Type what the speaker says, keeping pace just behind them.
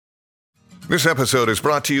This episode is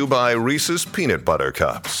brought to you by Reese's Peanut Butter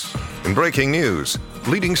Cups. In breaking news,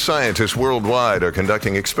 leading scientists worldwide are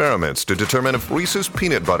conducting experiments to determine if Reese's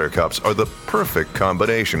Peanut Butter Cups are the perfect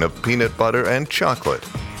combination of peanut butter and chocolate.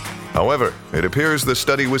 However, it appears the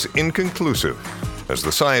study was inconclusive, as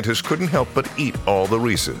the scientists couldn't help but eat all the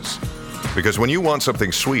Reese's. Because when you want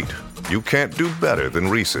something sweet, you can't do better than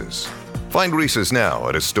Reese's. Find Reese's now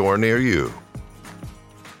at a store near you.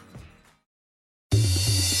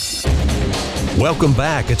 Welcome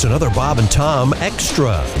back. It's another Bob and Tom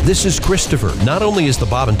Extra. This is Christopher. Not only is the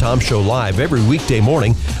Bob and Tom Show live every weekday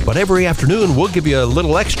morning, but every afternoon we'll give you a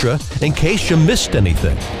little extra in case you missed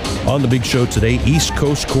anything. On the big show today, East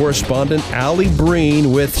Coast correspondent Alli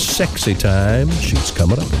Breen with Sexy Time. She's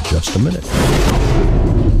coming up in just a minute.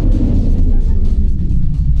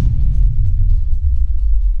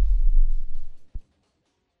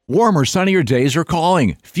 Warmer, sunnier days are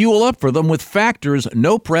calling. Fuel up for them with Factor's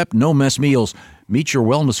no prep, no mess meals. Meet your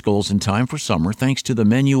wellness goals in time for summer thanks to the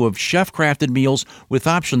menu of chef-crafted meals with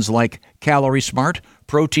options like Calorie Smart,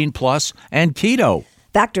 Protein Plus, and Keto.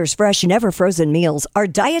 Factor's fresh, never-frozen meals are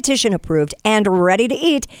dietitian approved and ready to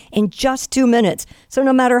eat in just 2 minutes. So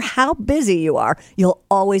no matter how busy you are, you'll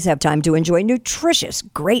always have time to enjoy nutritious,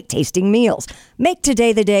 great-tasting meals. Make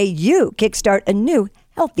today the day you kickstart a new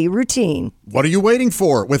healthy routine. What are you waiting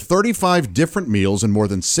for? With 35 different meals and more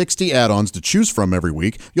than 60 add-ons to choose from every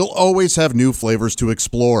week, you'll always have new flavors to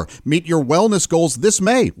explore. Meet your wellness goals this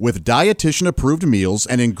May with dietitian-approved meals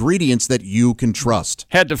and ingredients that you can trust.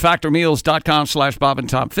 Head to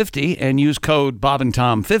factormeals.com/BobandTom50 and use code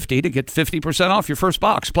BobandTom50 to get 50% off your first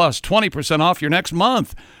box plus 20% off your next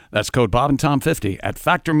month. That's code BobandTom50 at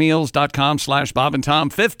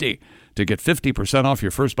factormeals.com/BobandTom50. to get 50% off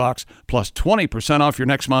your first box plus 20% off your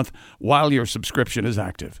next month while your subscription is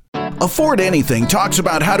active. Afford Anything talks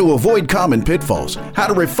about how to avoid common pitfalls, how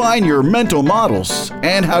to refine your mental models,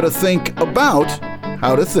 and how to think about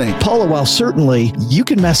how to think. Paula, while certainly you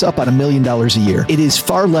can mess up on $1 million a year, it is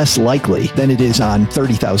far less likely than it is on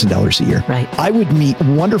 $30,000 a year. Right. I would meet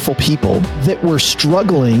wonderful people that were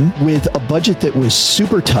struggling with a budget that was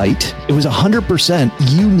super tight. It was 100%.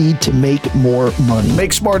 You need to make more money.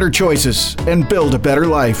 Make smarter choices and build a better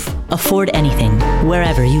life. Afford Anything,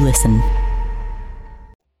 wherever you listen.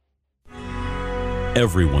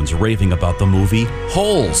 Everyone's raving about the movie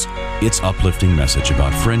Holes. Its uplifting message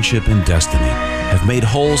about friendship and destiny have made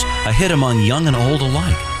Holes a hit among young and old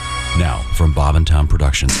alike. Now, from Bob and Tom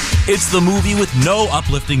Productions, it's the movie with no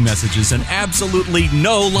uplifting messages and absolutely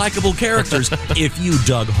no likable characters. If you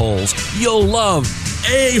dug Holes, you'll love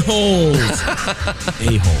A-Holes.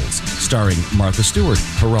 A-Holes, starring Martha Stewart,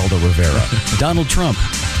 Geraldo Rivera, Donald Trump,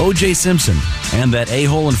 O.J. Simpson, and that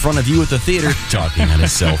a-hole in front of you at the theater talking on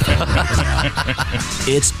his cell phone right now.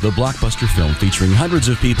 It's the blockbuster film featuring hundreds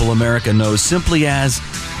of people America knows simply as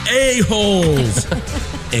A-Holes.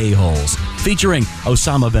 A-Holes, featuring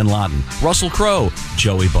Osama bin Laden, Russell Crowe,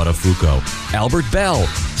 Joey Buttafuoco, Albert Bell,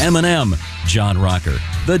 Eminem, John Rocker,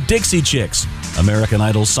 the Dixie Chicks, American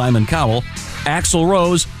Idol's Simon Cowell, Axl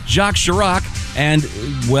Rose, Jacques Chirac, and,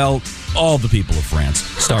 well, all the people of France,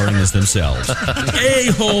 starring as themselves.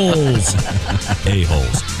 A-Holes!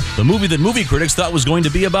 A-Holes. The movie that movie critics thought was going to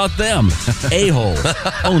be about them. A-Holes.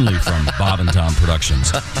 Only from Bob and Tom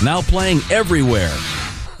Productions. Now playing everywhere.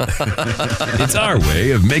 It's our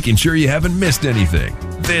way of making sure you haven't missed anything.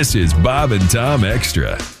 This is Bob and Tom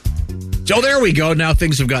Extra. So there we go. Now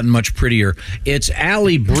things have gotten much prettier. It's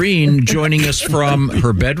Alli Breen joining us from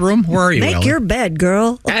her bedroom. Where are you, Make Alli? your bed,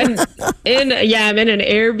 girl. I'm in an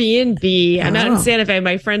Airbnb. I'm out in Santa Fe.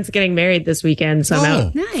 My friend's getting married this weekend, so I'm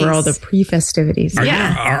out for all the pre-festivities.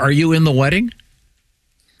 Are you in the wedding?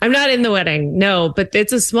 I'm not in the wedding, no, but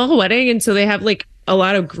it's a small wedding, and so they have like a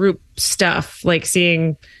lot of group stuff, like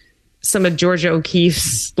seeing some of Georgia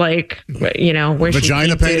O'Keeffe's, like, you know, where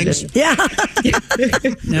vagina paintings. Yeah.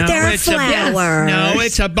 No, They're a flower. No,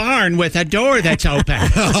 it's a barn with a door that's open.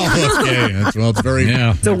 Oh, okay. It's very.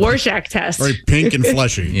 Yeah. It's a Rorschach test. Very pink and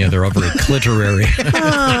fleshy. Yeah, they're all very clitorary.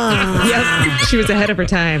 Yep, she was ahead of her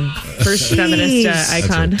time. First feminist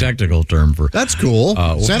icon. That's a technical term for. That's cool.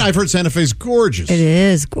 I've heard Santa Fe's gorgeous. It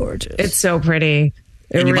is gorgeous. It's so pretty.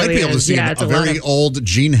 And you might be able to see a very old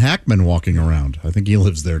Gene Hackman walking around. I think he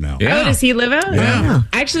lives there now. Yeah. Oh, does he live out? Yeah.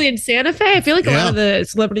 Actually, in Santa Fe, I feel like a lot of the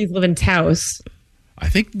celebrities live in Taos. I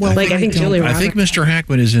think. I think Julie. I think Mr.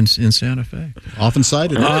 Hackman is in Santa Fe. Often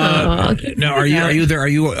cited. Okay. Now, are you there? Are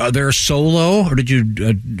you there solo, or did you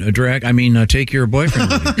take your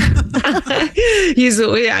boyfriend?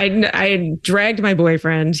 I dragged my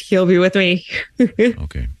boyfriend. He'll be with me.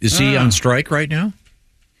 Okay. Is he on strike right now?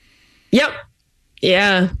 Yep.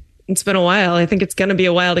 Yeah. It's been a while. I think it's going to be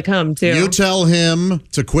a while to come, too. You tell him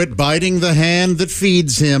to quit biting the hand that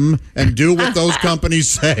feeds him and do what those companies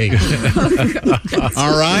say.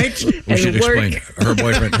 All right? We should explain. Her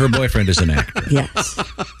boyfriend is an actor. Yes.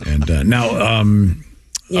 And now,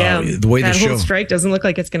 the way that the show whole strike doesn't look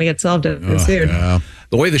like it's going to get solved soon.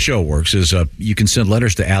 The way the show works is you can send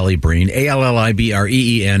letters to Alli Breen,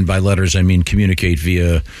 ALLIBREEN. By letters, I mean communicate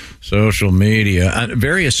via social media. On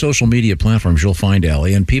various social media platforms, you'll find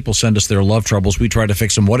Alli, and people send us their love troubles. We try to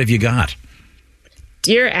fix them. What have you got?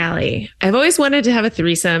 Dear Alli, I've always wanted to have a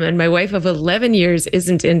threesome, and my wife of 11 years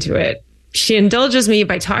isn't into it. She indulges me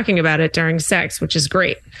by talking about it during sex, which is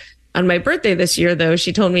great. On my birthday this year, though,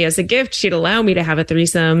 she told me as a gift she'd allow me to have a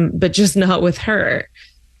threesome, but just not with her.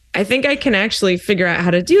 I think I can actually figure out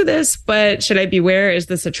how to do this, but should I beware? Is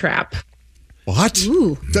this a trap? What?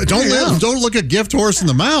 Ooh, don't look a gift horse in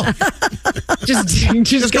the mouth.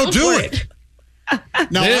 just go do it.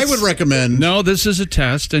 Now, I would recommend... No, this is a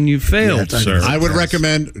test, and you failed, sir. I would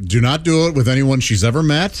recommend do not do it with anyone she's ever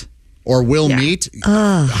met or will meet.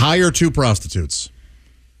 Hire 2 prostitutes.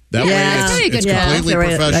 That way it's completely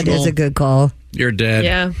professional. That is a good call. You're dead.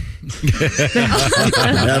 Yeah.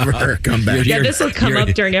 Never come back. Yeah, this will come up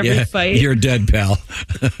during every fight. You're dead, pal.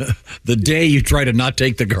 The day you try to not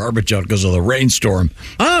take the garbage out because of the rainstorm.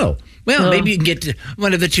 Oh, well, maybe you can get to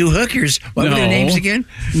one of the 2 hookers. What were their names again?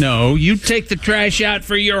 No, you take the trash out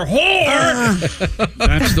for your whore.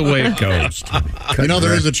 That's the way it goes.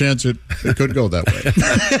 There is a chance it could go that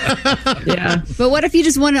way. Yeah. But what if you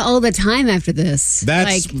just want it all the time after this?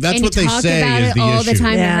 That's and what they talk say about is it the all the issue.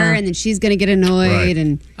 time to her, and then she's going to get annoyed.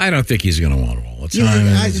 And I don't think he's going to want it all the time.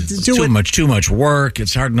 It's too much work.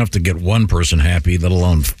 It's hard enough to get one person happy, let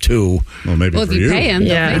alone 2. Well, maybe well, for if you you. pay him,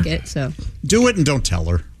 they'll make it. So do it and don't tell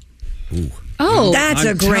her. Ooh. Oh, that's I'm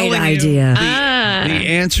a great telling idea. The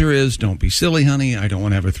answer is don't be silly, honey. I don't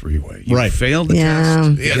want to have a 3-way. You failed the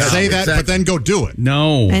test. Say that, but then go do it.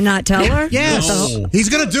 No. And not tell her? Yes. No. He's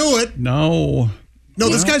going to do it. No. No,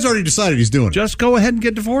 this guy's already decided he's doing it. Just go ahead and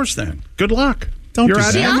get divorced then. Good luck. You're out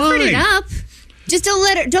of she your offered mind. it up. Just don't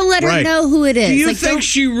let her know who it is. Do you think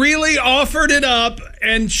she really offered it up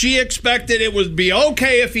and she expected it would be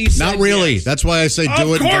okay if he said Not really. yes? That's why I say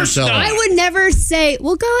do it and don't tell her. I would never say,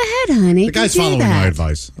 well, go ahead, honey. The guy's following my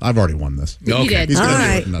advice. I've already won this. You did. He's gonna All do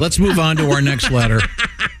right. it. Let's move on to our next letter.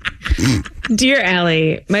 Dear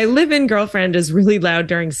Alli, my live-in girlfriend is really loud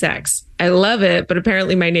during sex. I love it, but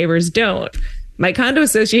apparently my neighbors don't. My condo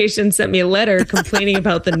association sent me a letter complaining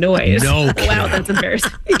about the noise. No. Wow, that's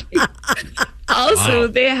embarrassing. Also,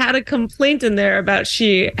 they had a complaint in there about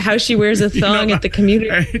how she wears a thong at the community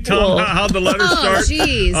Hey, Tom, pool. how'd the letter start?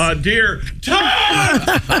 Jeez. Dear Tom!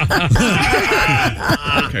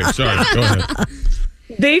 Okay, sorry. Go ahead.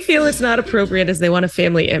 They feel it's not appropriate as they want a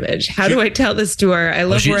family image. How do I tell this to her? I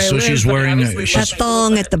love where I live. She's but wearing obviously A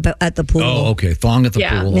thong at the pool. Oh, okay. Thong at the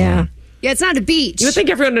Yeah. pool. Yeah. Yeah, it's not a beach. You would think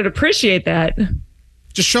everyone would appreciate that.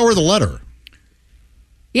 Just show her the letter.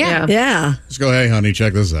 Yeah. Yeah. Just go, hey, honey,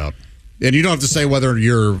 check this out. And you don't have to say whether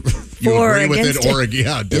you For or agree with it against or it.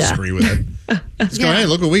 disagree with it. Just go, hey,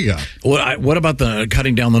 look what we got. What about the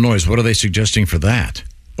cutting down the noise? What are they suggesting for that?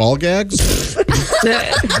 Ball gags? Sorry.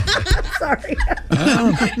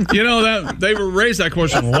 That they were raised that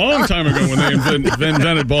question a long time ago when they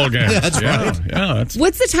invented ball games. Yeah, that's right. Yeah, that's.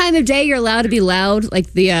 What's the time of day you're allowed to be loud?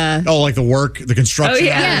 Like the like the work, the construction. Oh,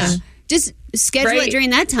 yeah. hours. yeah. Just schedule it during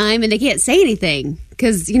that time, and they can't say anything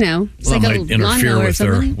because it's like a might interfere lawnmower or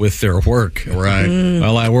something. with their work. Right.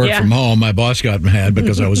 Well, I work Yeah. from home. My boss got mad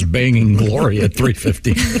because I was banging Gloria at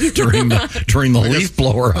 3:50 during the leaf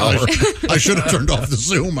blower hour. I should have turned off the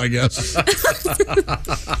Zoom, I guess.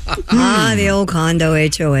 The old condo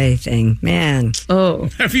HOA thing. Man. Oh.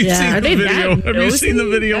 Have you Yeah. seen Are the they video? that Have you seen the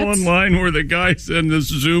nosy? video online where the guy's in this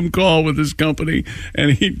Zoom call with his company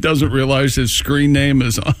and he doesn't realize his screen name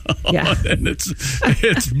is on, Yeah. and it's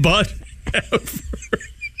butt.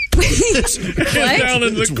 It's down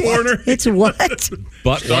in the corner. It's what?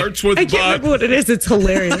 But Starts with I can't butt. remember what it is. It's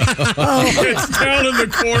hilarious. It's down in the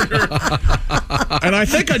corner. And I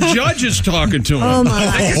think a judge is talking to him. Oh, my.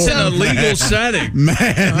 Like it's in a legal setting.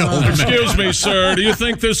 Man, Excuse me, sir. Do you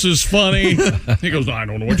think this is funny? He goes, I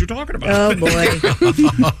don't know what you're talking about. Oh, boy.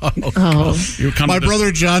 Oh. You come my to-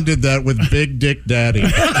 brother John did that with Big Dick Daddy.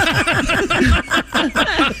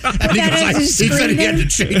 And he said he had to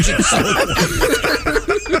change it.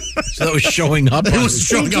 So that was showing up. It was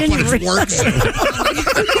showing up on his work.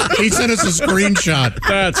 He sent us a screenshot.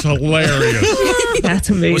 That's hilarious. That's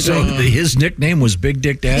amazing. So his nickname was Big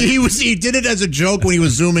Dick Daddy? He did it as a joke when he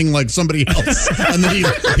was Zooming like somebody else. And then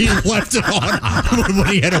he left it on when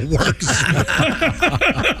he had to work.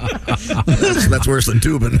 That's worse than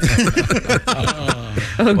tubing.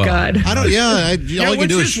 God. I don't. Yeah. All you can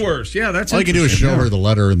do is worse. Yeah, that's all you can do is show her the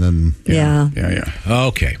letter, and then Yeah.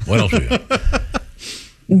 Okay. What else do you got?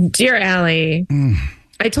 Dear Allie,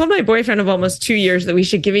 I told my boyfriend of almost 2 years that we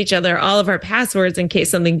should give each other all of our passwords in case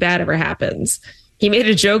something bad ever happens. He made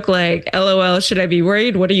a joke like, LOL, should I be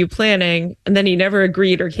worried? What are you planning? And then he never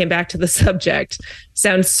agreed or came back to the subject.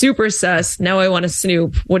 Sounds super sus. Now I want to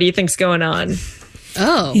snoop. What do you think's going on?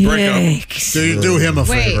 Oh. Do him a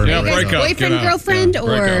favor. Wait, boyfriend, girlfriend,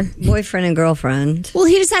 or boyfriend and girlfriend? Well,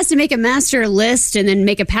 he just has to make a master list and then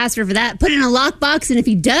make a password for that. Put it in a lockbox, and if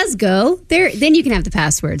he does go there, then you can have the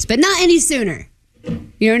passwords, but not any sooner.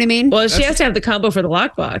 You know what I mean? Well, she has to have the combo for the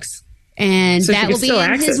lockbox. And So she that can will be still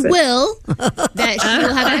in access his it. will that she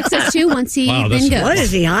will have access to once he Wow, then that's- goes. What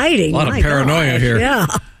is he hiding? A lot of My paranoia gosh. here.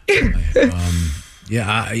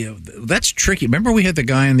 Yeah. That's tricky. Remember we had the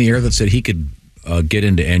guy in the air that said he could get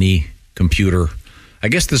into any computer. I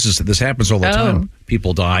guess this happens all the time.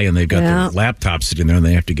 People die and they've got their laptops sitting there and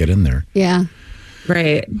they have to get in there. Yeah.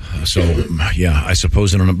 Right. So, yeah, I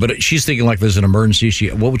suppose I don't know. But she's thinking like there's an emergency.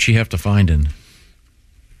 What would she have to find in?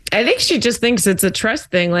 I think she just thinks it's a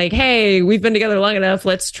trust thing. Like, hey, we've been together long enough.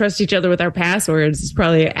 Let's trust each other with our passwords. It's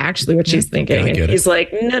probably actually what she's thinking. I get And it. he's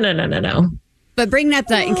like, no. But bringing up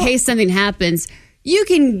that in case something happens, you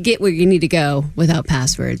can get where you need to go without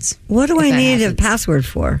passwords. What do If I that need a happens. password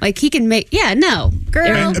for? Like he can make,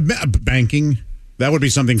 girl. Banking. That would be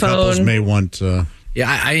something couples Phone. may want. Yeah,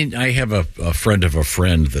 I have a friend of a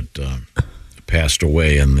friend that passed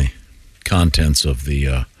away, and the contents of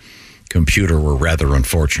the computer were rather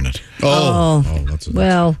unfortunate. Well, I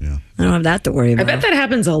don't have that to worry I about. bet that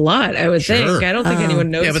happens a lot, I would think. I don't think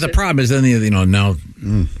anyone knows. Yeah, but the problem is then now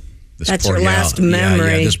this That's poor your gal, last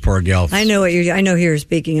memory. Yeah, this poor gal. I know what I know who you're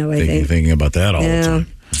speaking of. I think. Thinking about that all the time.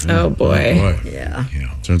 Oh boy. Yeah.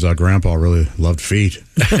 Turns out Grandpa really loved feet.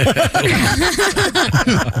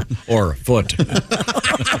 Or foot.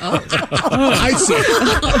 I see.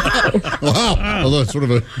 Wow. Although it's sort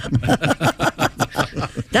of a.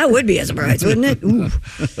 That would be a surprise, wouldn't it? Ooh.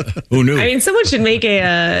 Who knew? I mean, someone should make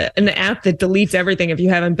an app that deletes everything if you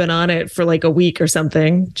haven't been on it for like a week or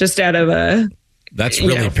something, just out of a. That's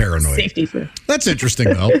really paranoid. Safety. That's interesting,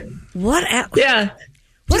 though. What app? Yeah.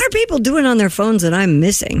 What are people doing on their phones that I'm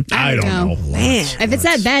missing? I don't know. Man. If it's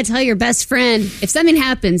that bad, tell your best friend. If something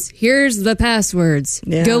happens, here's the passwords.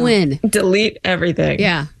 Yeah. Go in. Delete everything.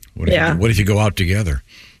 Yeah. What if you go out together?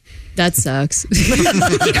 That sucks.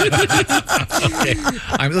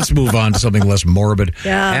 Let's move on to something less morbid.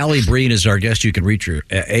 Yeah. Alli Breen is our guest. You can reach her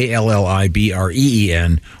at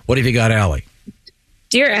ALLIBREEN. What have you got, Alli?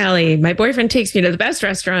 Dear Allie, my boyfriend takes me to the best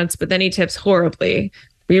restaurants, but then he tips horribly.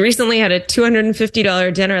 We recently had a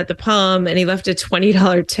 $250 dinner at the Palm, and he left a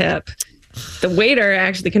 $20 tip. The waiter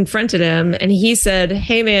actually confronted him, and he said,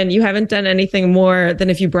 "Hey, man, you haven't done anything more than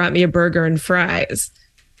if you brought me a burger and fries."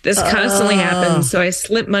 This constantly happens, so I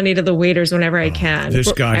slip money to the waiters whenever I can.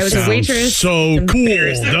 This guy I was a sounds waitress. so cool,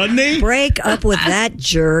 doesn't he? Break up with that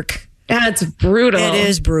jerk. That's brutal. It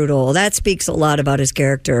is brutal. That speaks a lot about his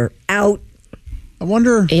character. Out. I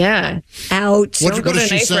wonder. Yeah. Out. Don't go to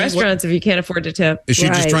nice restaurants if you can't afford to tip. Is she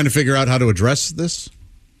just Right. trying to figure out how to address this?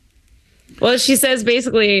 Well, she says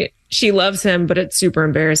basically she loves him, but it's super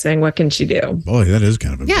embarrassing. What can she do? Boy, that is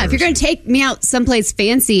kind of Yeah, if you're going to take me out someplace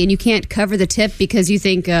fancy and you can't cover the tip because you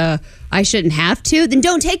think I shouldn't have to, then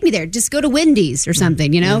don't take me there. Just go to Wendy's or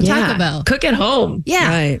something, Taco Bell. Cook at home. Yeah.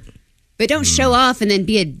 Right. But don't show off and then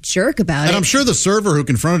be a jerk about And it. I'm sure the server who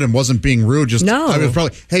confronted him wasn't being rude. Just No. I was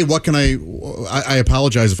probably, hey, what can I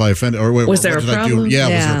apologize if I offended? Or Was what there a did I do? problem? Yeah,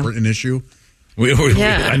 Yeah. was there an issue?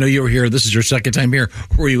 Yeah. I know you were here. This is your second time here.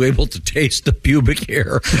 Were you able to taste the pubic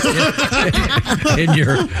hair in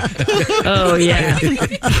your? Oh yeah.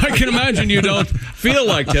 I can imagine you don't feel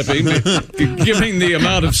like tipping, given the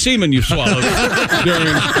amount of semen you swallowed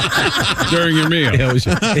during your meal.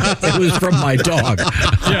 It was from my dog.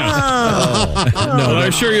 Yeah. No, I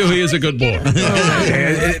assure you, he is a good boy.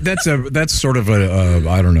 That's sort of a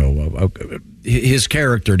I don't know. His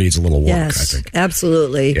character needs a little work. Yes. I think.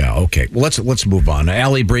 Absolutely. Yeah. Okay. Well, let's move on.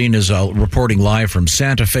 Alli Breen is reporting live from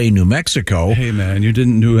Santa Fe, New Mexico. Hey, man, you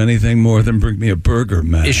didn't do anything more than bring me a burger,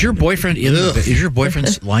 man. Is your boyfriend Is your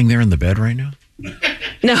boyfriend lying there in the bed right now?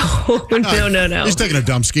 No. He's taking a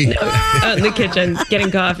dumpski. Out in the kitchen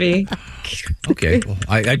getting coffee. Okay. Well,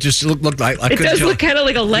 I just looked. I It couldn't does tell. look kind of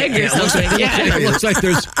like a leg or something. Yeah. It looks like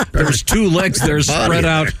there's two legs there spread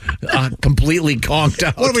out, completely conked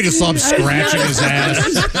out. What if we just saw him scratching his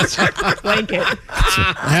ass? Blanket.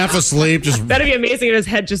 Half asleep, just. That'd be amazing if his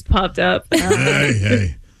head just popped up.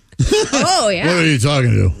 Hey. Oh, yeah. What are you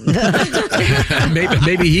talking to?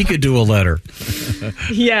 maybe he could do a letter.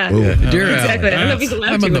 Yeah. Dear exactly. Alli, I don't know if he's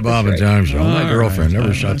allowed I'm to in the with Bob and this, Tom Show. My All girlfriend right.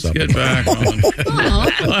 never shuts up. Let's get back on.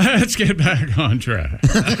 Let's get back on track.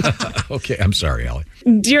 Okay, I'm sorry, Alli.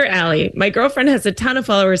 Dear Alli, my girlfriend has a ton of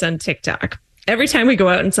followers on TikTok. Every time we go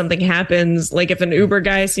out and something happens, like if an Uber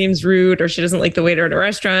guy seems rude or she doesn't like the waiter at a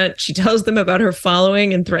restaurant, she tells them about her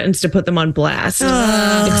following and threatens to put them on blast.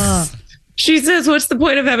 She says, what's the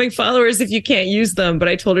point of having followers if you can't use them? But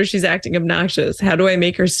I told her she's acting obnoxious. How do I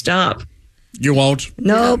make her stop? You won't.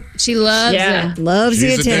 Nope. She loves it. Loves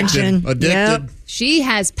She's the attention. Addicted. Yep. She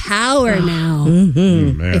has power now.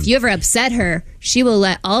 Man. If you ever upset her, she will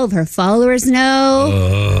let all of her followers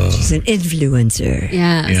know. She's an influencer.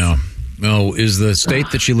 Yeah. Yeah. No, is the state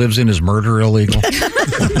that she lives in is murder illegal?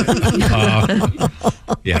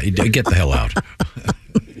 Yeah, get the hell out.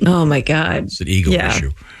 Oh my God. It's an ego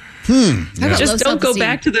issue. Just don't go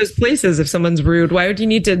back to those places if someone's rude. Why would you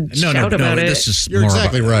need to shout about it? This is You're more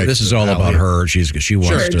exactly about, right, This is all Alli. about her. She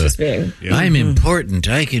wants just to. being. I'm important.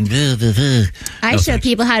 I can. I show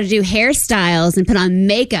people how to do hairstyles and put on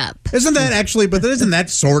makeup. Isn't that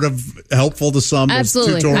sort of helpful to some? those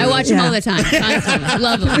Absolutely. tutorials? I watch them all the time. Constantly. I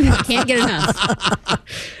love them. Can't get enough.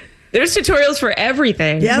 There's tutorials for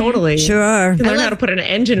everything. Yep, Totally. sure are. You can learn how to put an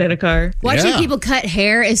engine in a car. Watching people cut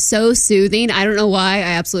hair is so soothing. I don't know why.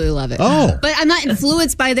 I absolutely love it. Oh. But I'm not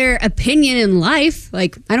influenced by their opinion in life.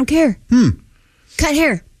 Like, I don't care. Cut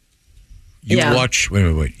hair. You watch.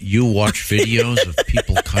 Wait. You watch videos of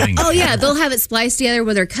people cutting. Oh, yeah. They'll have it spliced together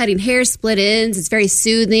when they're cutting hair, split ends. It's very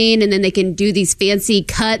soothing. And then they can do these fancy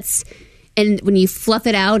cuts. And when you fluff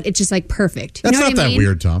it out, it's just like perfect. That's you know not what I that mean?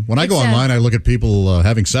 weird, Tom. When I go online, I look at people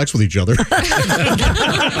having sex with each other. So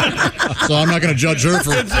I'm not going to judge her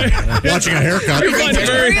for watching a haircut. You find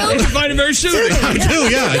it very soothing. I do,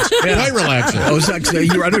 yeah. It's quite relaxing.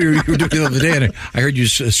 I know you were doing it the other day, and I heard you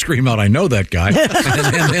scream out, "I know that guy," and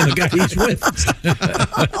the guy he's with.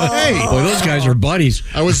 Hey, boy, those guys are buddies.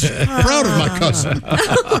 I was proud of my cousin.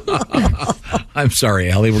 I'm sorry,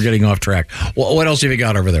 Alli. We're getting off track. What else have you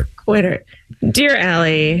got over there? Quitter. Dear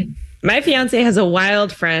Alli, my fiance has a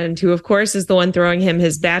wild friend who, of course, is the one throwing him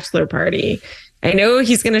his bachelor party. I know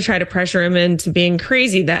he's going to try to pressure him into being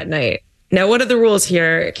crazy that night. Now, what are the rules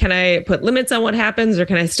here? Can I put limits on what happens or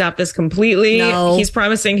can I stop this completely? No. He's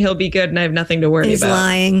promising he'll be good and I have nothing to worry He's about.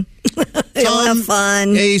 lying. He'll have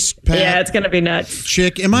fun. Ace, Pat, Yeah, it's going to be nuts.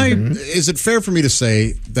 Chick, is it fair for me to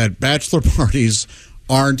say that bachelor parties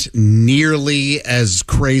aren't nearly as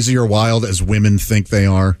crazy or wild as women think they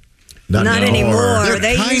are? Not anymore. They're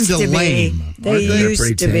They used kinda to be. lame, They aren't they?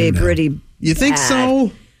 used to be pretty. You think bad.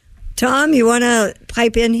 so? Tom, you want to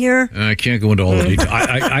pipe in here? I can't go into all the details.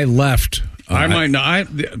 I left. I might not. I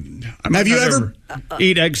might Have you not ever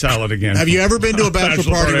eat egg salad again? Have you ever been to a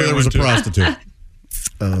bachelor party where there was a prostitute?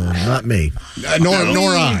 Not me. Nor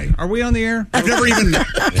I. Are we on the air? I've never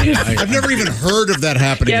even heard of that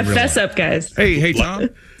happening. Yeah, in real fess life. up, guys. Hey, Tom.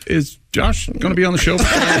 Is Josh going to be on the show?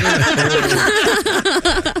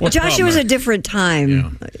 Josh, it was a different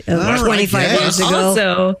time. 25 years ago.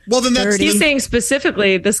 Also, well, then that's he's saying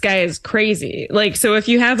specifically this guy is crazy. Like, so if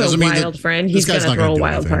you have Doesn't a mean wild that friend, this he's guy's going to not throw a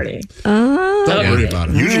gonna do wild anything. party. Don't worry about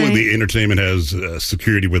it. Usually the entertainment has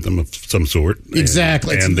security with them of some sort.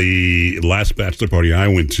 Exactly. And the last bachelor party I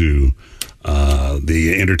went to,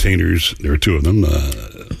 the entertainers, there were two of them,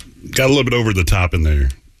 got a little bit over the top in their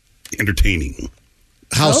entertaining.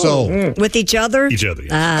 How so? With each other? Each other,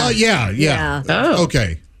 yes. Yeah. Oh.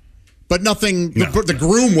 Okay. But nothing, the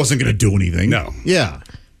groom wasn't going to do anything. No. Yeah.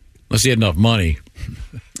 Unless he had enough money.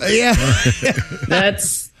 Yeah.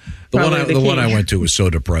 That's The probably one I key. went to was so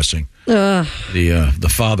depressing.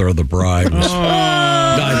 The father of the bride was.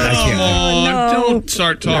 I can't. Don't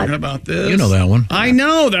start talking about this. You know that one. I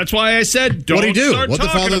know. That's why I said don't. What'd he do? Start What'd the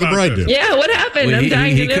talking father of the about bride this. do? Yeah, what happened? Well, I'm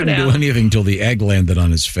dying he to know couldn't now. do anything until the egg landed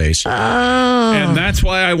on his face. And that's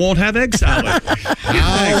why I won't have egg salad.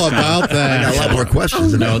 How about I that? got a lot more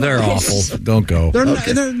questions. No, they're awful. Don't go. They're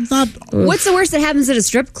not. What's the worst that happens at a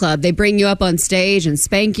strip club? They bring you up on stage and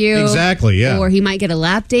spank you. Exactly, yeah. Or he might get a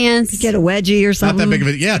lap dance. Get a wedgie or Not something. that big of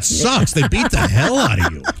a. Yeah, it sucks. They beat the hell out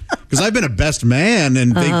of you. Because I've been a best man,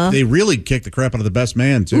 and they really kick the crap out of the best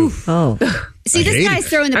man, too. Oh. See, I this hate guy's it.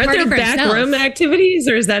 throwing the Aren't party there for back himself. room activities,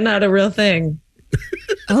 or is that not a real thing?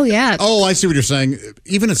 Oh, yeah. Oh, I see what you're saying.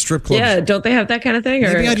 Even at strip clubs. Yeah, don't they have that kind of thing?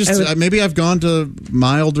 Or Maybe I've gone to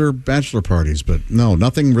milder bachelor parties, but no,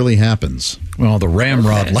 nothing really happens. Well, the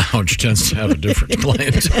Ramrod Lounge tends to have a different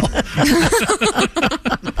clientele.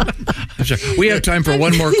 I'm sorry. We have time for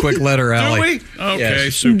one more quick letter, Alli. Do we? Okay,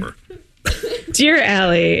 Yes. super. Dear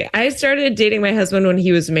Allie, I started dating my husband when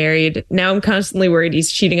he was married. Now I'm constantly worried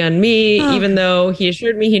he's cheating on me, even though he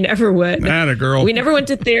assured me he never would. Atta girl. We never went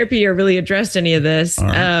to therapy or really addressed any of this.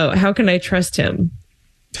 How can I trust him?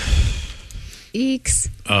 Eeks.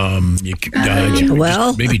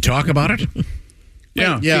 Just maybe talk about it.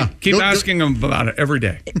 Yeah. Keep asking him about it every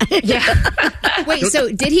day. Wait, so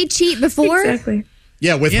did he cheat before? Exactly.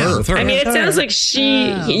 Yeah, with her. I mean, it sounds like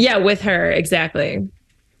with her. Exactly.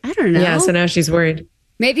 I don't know. Yeah, so now she's worried.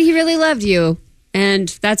 Maybe he really loved you, and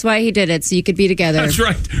that's why he did it, so you could be together. That's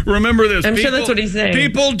right. Remember this. I'm sure that's what he's saying.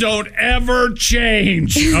 People don't ever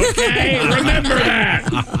change, okay? Remember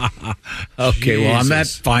that. Okay, well, on that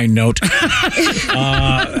fine note, do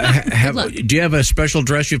you have a special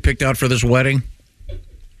dress you've picked out for this wedding?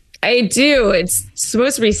 I do. It's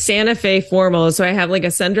supposed to be Santa Fe formal, so I have like a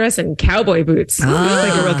sundress and cowboy boots. I look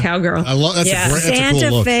like a real cowgirl. I love that's Santa a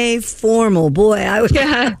cool look. Fe formal. Boy, I would.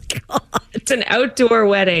 Yeah, it's an outdoor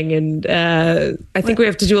wedding, and I think we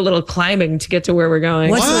have to do a little climbing to get to where we're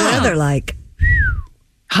going. What's the weather like?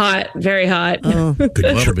 Hot, very hot. Oh,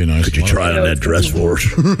 that'll be nice. Could you try on that dress for us?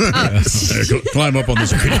 Climb up on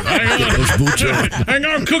this. Hang those boots on. Hang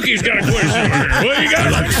on, Cookie's got a question. What you got?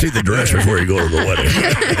 I'd like to see the dress before you go to the wedding.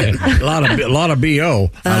 a lot of BO.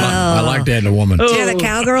 I like that in a woman. Do you have a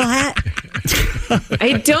cowgirl hat?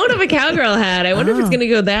 I don't have a cowgirl hat. I wonder if it's going to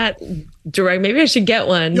go that direct. Maybe I should get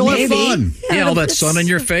one. You'll Maybe. have fun. Yeah, all that sun in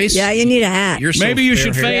your face. Yeah, you need a hat. Maybe you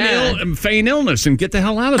should feign illness and get the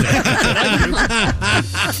hell out of there.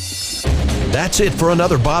 That's it for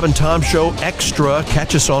another Bob and Tom Show Extra.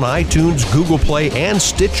 Catch us on iTunes, Google Play, and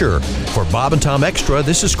Stitcher. For Bob and Tom Extra,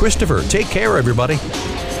 this is Christopher. Take care, everybody.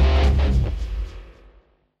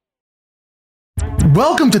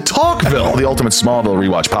 Welcome to Talkville, the ultimate Smallville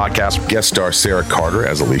rewatch podcast. Guest star Sarah Carter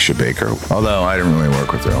as Alicia Baker, although I didn't really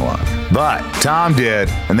work with her a lot. But Tom did,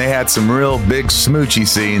 and they had some real big smoochy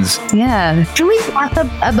scenes. Yeah. Can we talk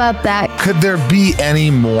about that? Could there be any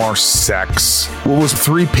more sex? What was a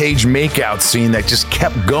 3-page makeout scene that just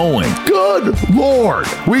kept going? Good Lord,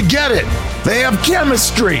 we get it. They have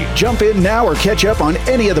chemistry. Jump in now or catch up on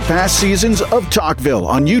any of the past seasons of Talkville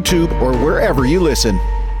on YouTube or wherever you listen.